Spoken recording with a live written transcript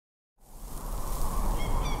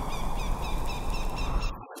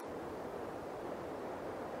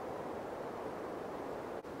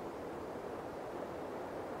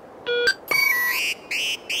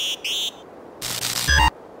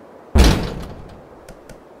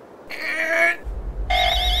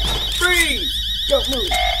Don't move.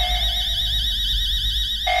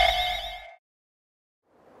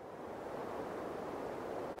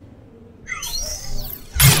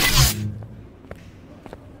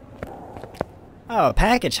 Oh, a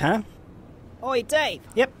package, huh? Oi, Dave.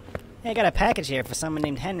 Yep. Hey, I got a package here for someone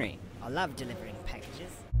named Henry. I love delivering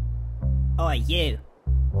packages. Oi, you.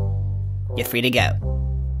 You're free to go.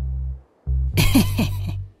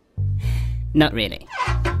 Not really,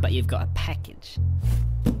 but you've got a package.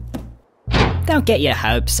 Don't get your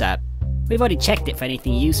hopes up. We've already checked it for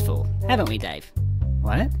anything useful, haven't we, Dave?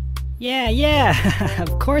 What? Yeah,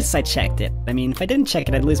 of course I checked it. I mean, if I didn't check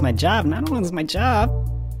it, I'd lose my job, and I don't lose my job.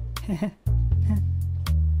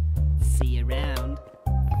 See you around.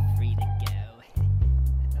 Free to go.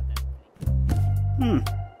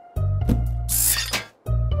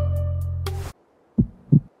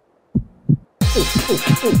 I thought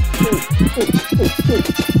that was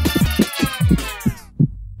pretty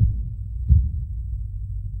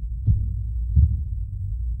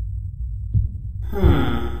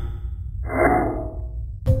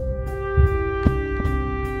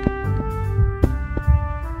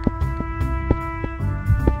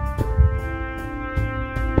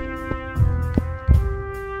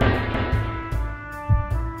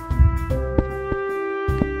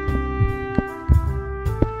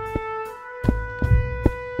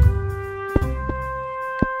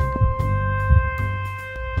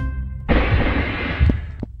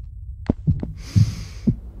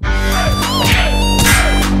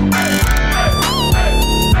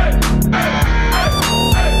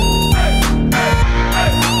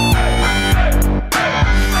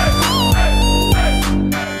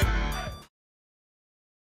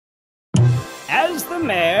As the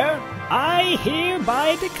mayor, I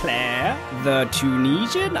hereby declare the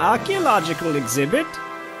Tunisian archaeological exhibit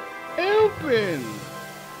open.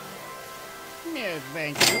 Yes,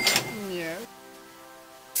 thank you. Yes.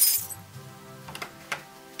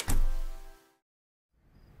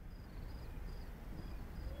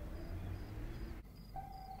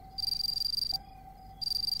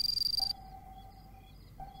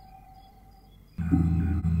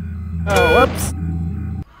 Oh, whoops.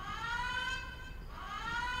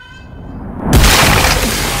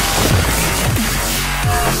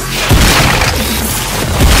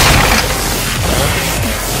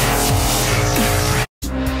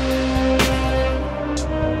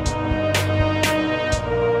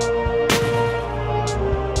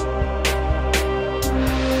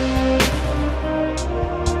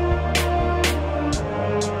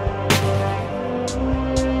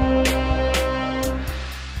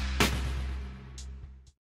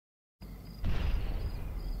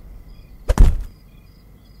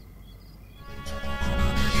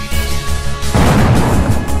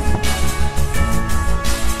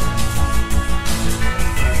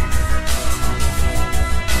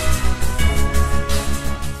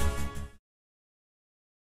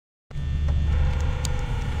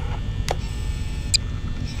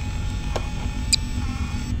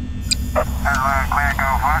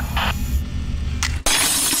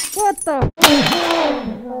 What the?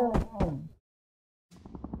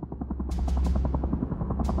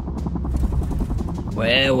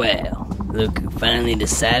 Well, well, look who finally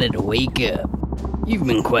decided to wake up. You've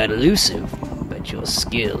been quite elusive, but your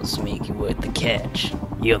skills make you worth the catch.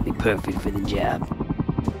 You'll be perfect for the job.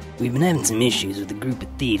 We've been having some issues with a group of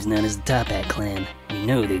thieves known as the Toppat Clan. We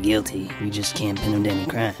know they're guilty, we just can't pin them to any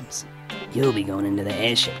crimes. You'll be going into the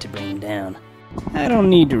airship to bring them down. I don't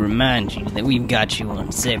need to remind you that we've got you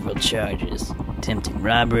on several charges. Attempted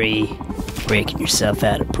robbery, breaking yourself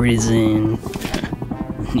out of prison,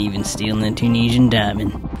 and even stealing a Tunisian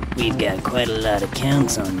diamond. We've got quite a lot of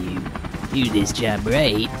counts on you. Do this job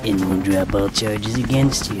right, and we'll drop all charges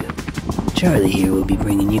against you. Charlie here will be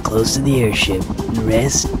bringing you close to the airship. The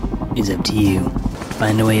rest is up to you.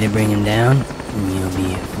 Find a way to bring him down, and you'll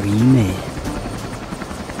be a free man.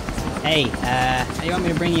 Hey, how do you want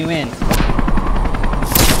me to bring you in?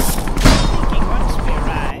 Once we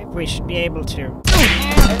arrive, we should be able to...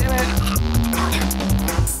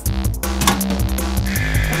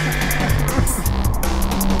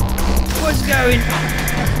 What's going on?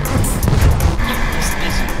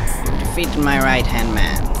 Listen, you defeated my right-hand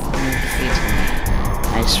man. You defeated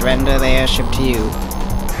me. I surrender the airship to you.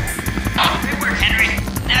 Good work, Henry.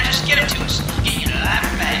 Now just get him to us. Get you alive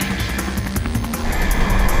and back.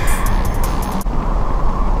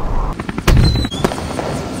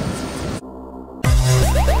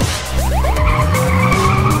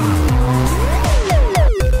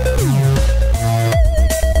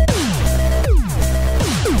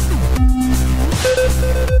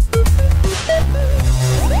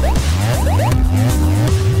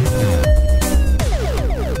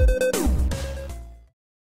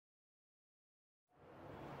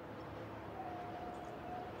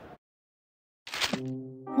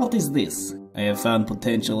 What is this? I have found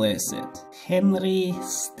potential asset. Henry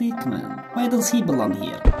Stickmin. Why does he belong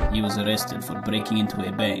here? He was arrested for breaking into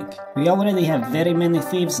a bank. We already have very many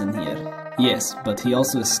thieves in here. Yes, but he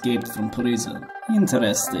also escaped from prison.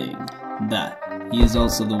 Interesting. That. He is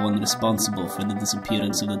also the one responsible for the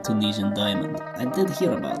disappearance of the Tunisian diamond. I did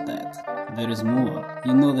hear about that. There is more.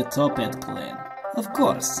 You know the Toppat clan? Of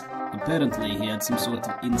course. Apparently he had some sort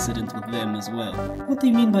of incident with them as well. What do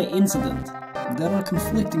you mean by incident? There are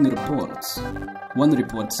conflicting reports. One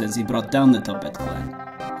report says he brought down the Toppat clan.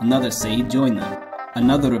 Another say he joined them.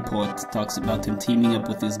 Another report talks about him teaming up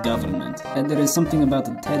with his government. And there is something about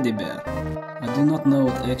a teddy bear. I do not know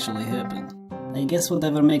what actually happened. I guess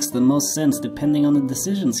whatever makes the most sense depending on the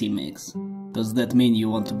decisions he makes. Does that mean you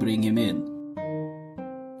want to bring him in?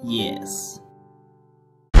 Yes.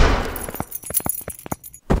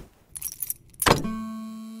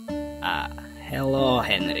 Hello,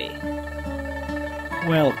 Henry.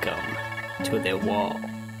 Welcome to the wall.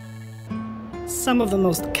 Some of the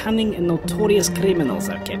most cunning and notorious criminals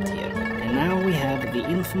are kept here, and now we have the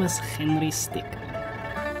infamous Henry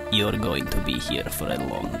Stickmin. You're going to be here for a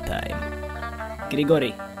long time.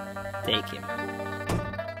 Grigori, take him.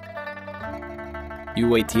 You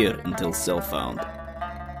wait here until cell found.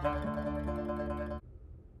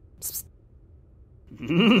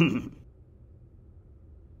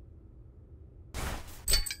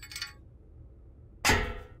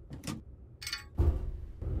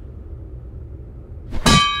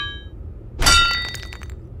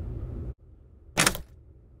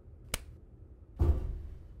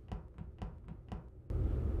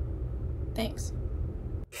 Thanks.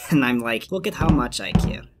 And I'm like, look at how much I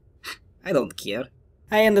care. I don't care.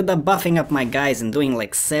 I ended up buffing up my guys and doing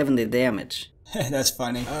like 70 damage. That's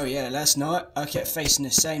funny. Oh yeah, last night I kept facing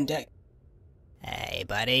the same deck. Hey,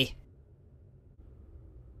 buddy.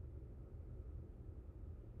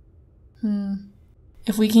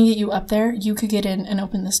 If we can get you up there, you could get in and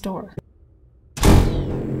open this door.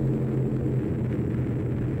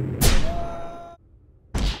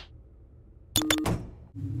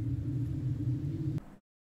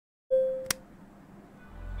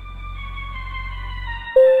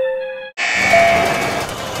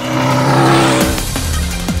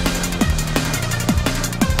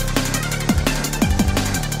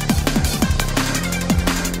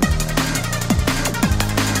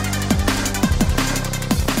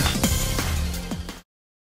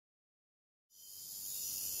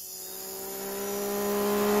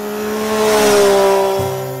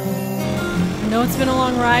 It's been a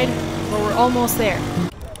long ride, but we're almost there.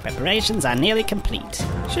 Preparations are nearly complete.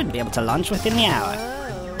 Should be able to launch within the hour.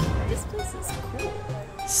 Oh, this place is cool.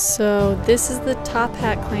 So this is the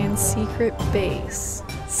Toppat clan's secret base.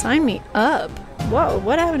 Sign me up. Whoa,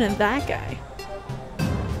 what happened to that guy?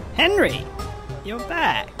 Henry, you're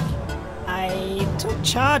back. I took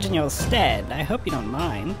charge in your stead. I hope you don't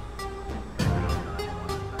mind.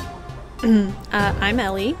 I'm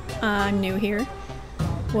Ellie. I'm new here.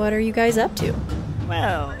 What are you guys up to?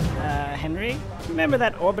 Well, Henry, remember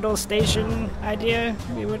that orbital station idea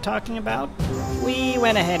we were talking about? We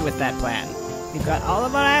went ahead with that plan. We've got all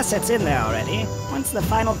of our assets in there already. Once the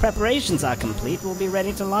final preparations are complete, we'll be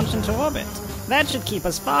ready to launch into orbit. That should keep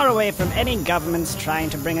us far away from any governments trying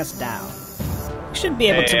to bring us down. We should be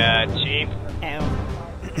able to... Chief?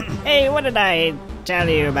 Hey, what did I tell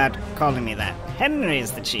you about calling me that? Henry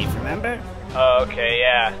is the chief, remember? Oh, okay,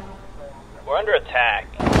 yeah. We're under attack.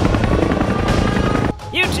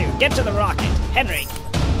 You two, get to the rocket. Henry.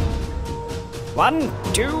 1,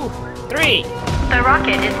 2, 3. The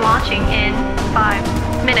rocket is launching in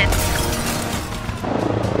 5 minutes.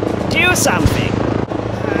 Do something.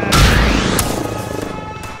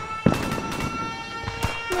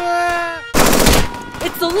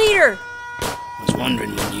 It's the leader! Was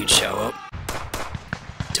wondering when you'd show up.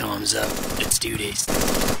 Time's up. Let's do this.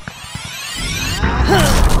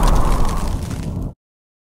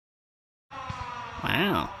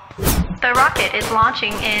 Wow. The rocket is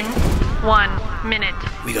launching in 1 minute.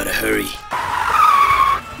 We gotta hurry.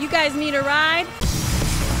 You guys need a ride?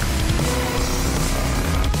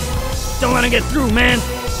 Don't let him get through, man.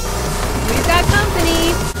 We've got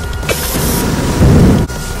company!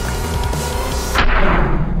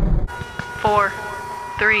 4,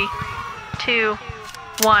 3, 2,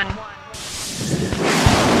 1.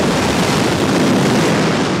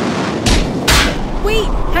 Wait!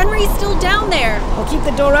 Henry's still down there! I'll keep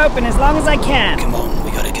the door open as long as I can. Come on,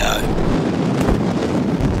 we gotta go.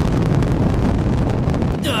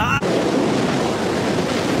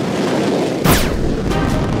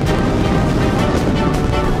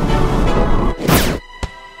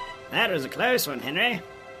 That was a close one, Henry.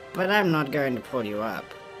 But I'm not going to pull you up.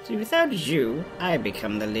 See, without you, I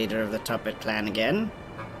become the leader of the Toppat clan again.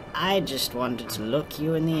 I just wanted to look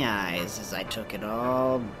you in the eyes as I took it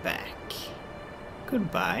all back.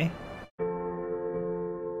 Goodbye.